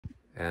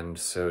And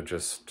so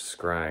just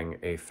scrying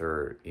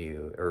Aether,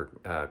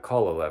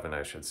 Call 11,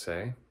 I should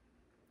say.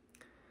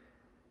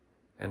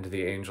 And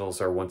the angels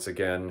are once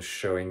again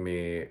showing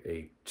me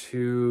a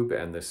tube,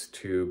 and this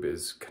tube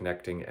is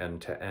connecting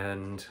end to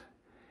end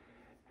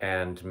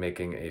and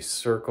making a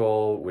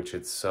circle, which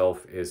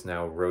itself is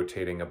now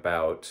rotating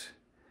about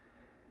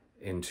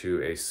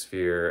into a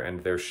sphere.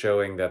 And they're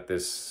showing that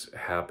this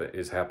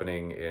is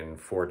happening in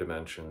 4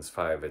 dimensions,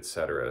 5,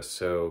 etc.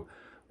 So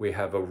we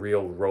have a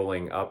real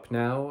rolling up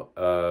now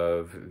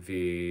of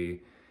the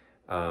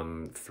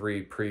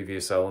 3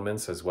 previous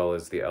elements, as well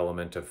as the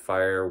element of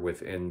fire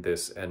within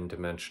this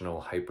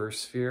n-dimensional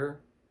hypersphere.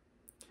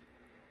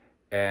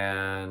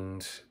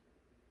 And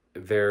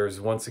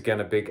there's once again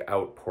a big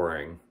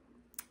outpouring.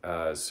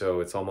 So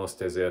it's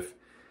almost as if,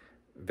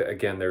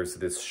 again, there's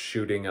this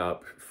shooting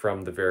up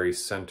from the very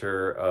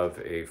center of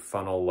a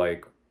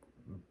funnel-like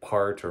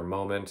part or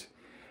moment,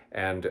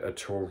 and a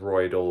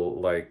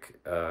toroidal-like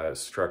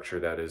structure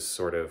that is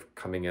sort of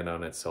coming in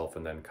on itself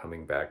and then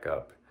coming back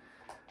up.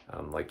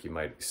 Like you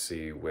might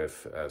see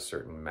with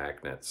certain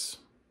magnets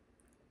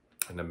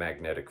and a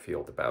magnetic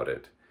field about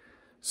it.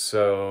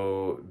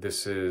 So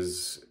this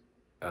is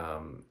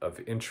of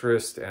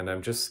interest, and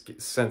I'm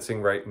just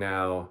sensing right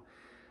now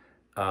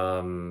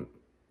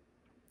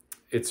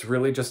it's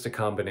really just a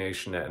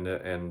combination and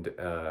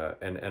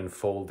an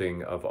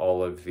unfolding of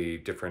all of the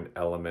different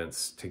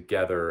elements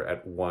together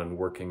at one,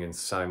 working in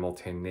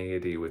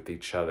simultaneity with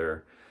each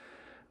other.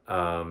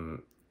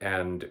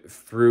 And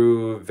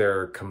through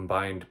their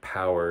combined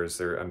powers,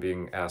 I'm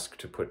being asked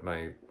to put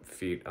my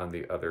feet on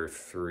the other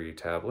 3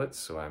 tablets,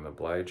 so I'm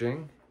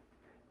obliging.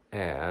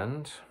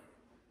 And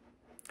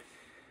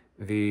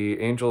the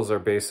angels are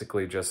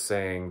basically just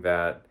saying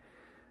that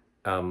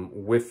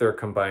with their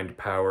combined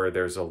power,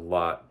 there's a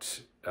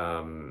lot.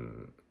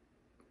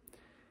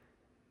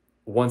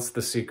 Once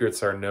the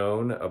secrets are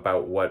known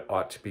about what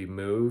ought to be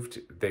moved,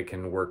 they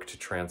can work to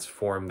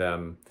transform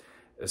them,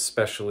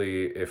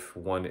 especially if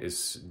one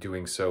is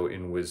doing so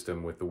in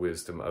wisdom, with the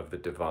wisdom of the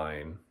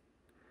divine.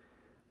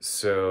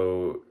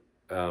 So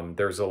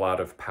there's a lot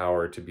of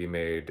power to be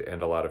made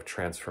and a lot of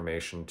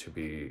transformation to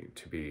be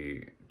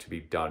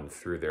done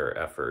through their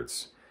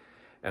efforts.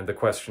 And the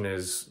question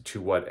is, to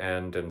what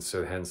end? And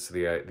so hence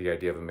the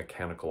idea of a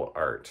mechanical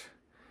art.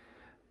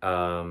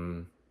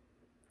 And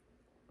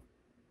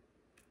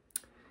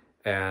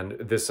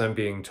this, I'm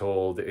being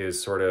told,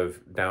 is sort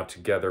of now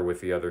together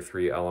with the other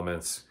 3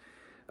 elements.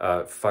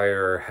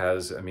 Fire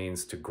has a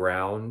means to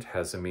ground,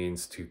 has a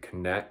means to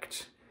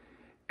connect,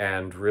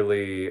 and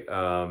really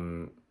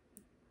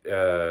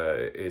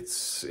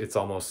it's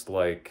almost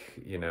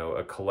like, you know,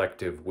 a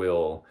collective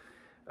will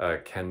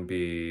can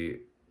be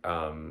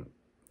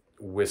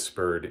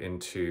whispered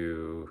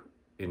into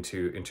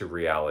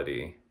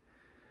reality,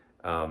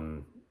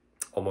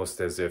 almost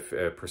as if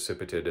a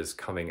precipitate is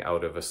coming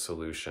out of a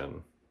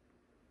solution.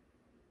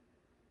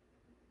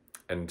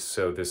 And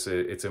so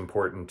it's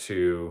important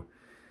to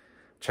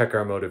check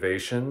our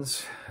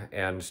motivations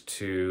and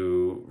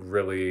to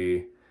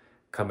really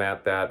come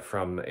at that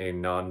from a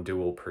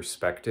non-dual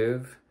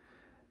perspective,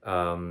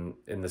 in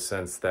the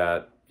sense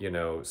that, you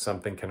know,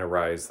 something can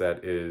arise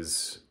that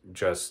is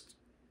just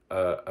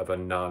of a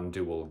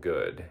non-dual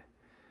good.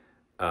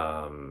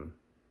 And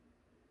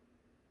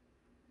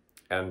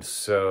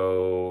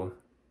so,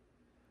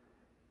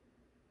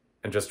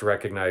 and just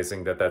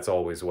recognizing that that's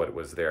always what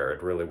was there.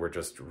 It really, we're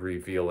just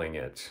revealing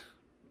it,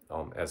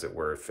 as it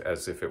were,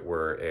 as if it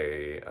were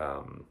a,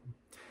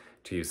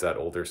 to use that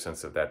older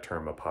sense of that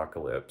term,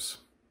 apocalypse,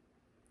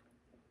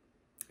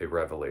 a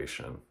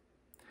revelation.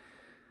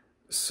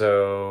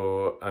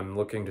 So I'm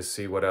looking to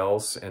see what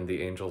else, and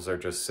the angels are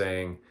just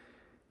saying,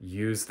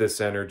 use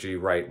this energy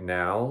right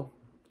now.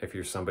 If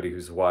you're somebody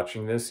who's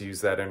watching this,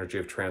 use that energy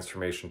of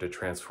transformation to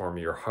transform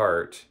your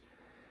heart,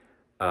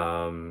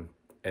 and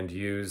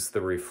use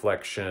the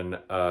reflection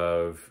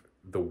of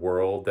the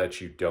world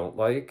that you don't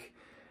like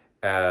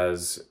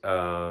as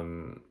a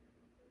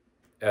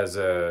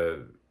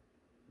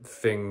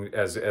thing,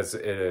 as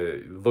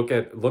a look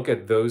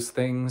at those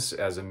things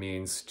as a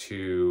means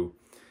to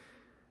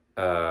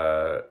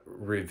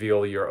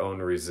reveal your own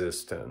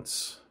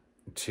resistance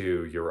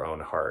to your own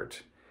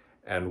heart.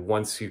 And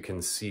once you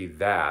can see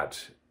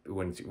that,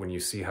 when you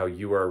see how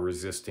you are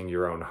resisting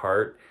your own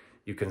heart,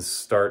 you can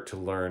start to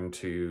learn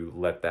to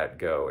let that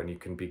go, and you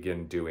can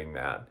begin doing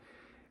that,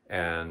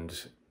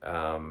 and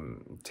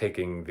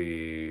taking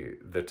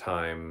the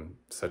time,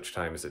 such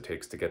time as it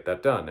takes to get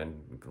that done,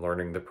 and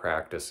learning the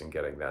practice and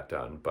getting that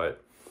done.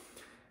 But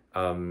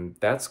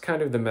that's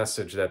kind of the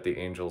message that the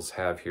angels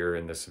have here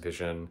in this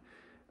vision.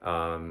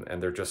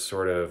 And they're just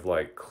sort of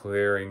like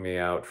clearing me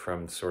out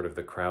from sort of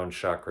the crown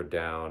chakra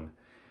down.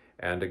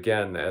 And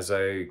again, as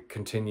I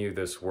continue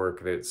this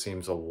work, it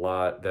seems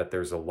that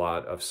there's a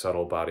lot of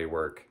subtle body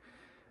work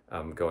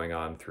going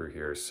on through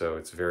here. So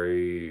it's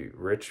very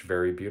rich,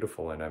 very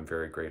beautiful, and I'm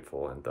very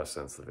grateful, and thus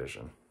ends the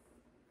vision.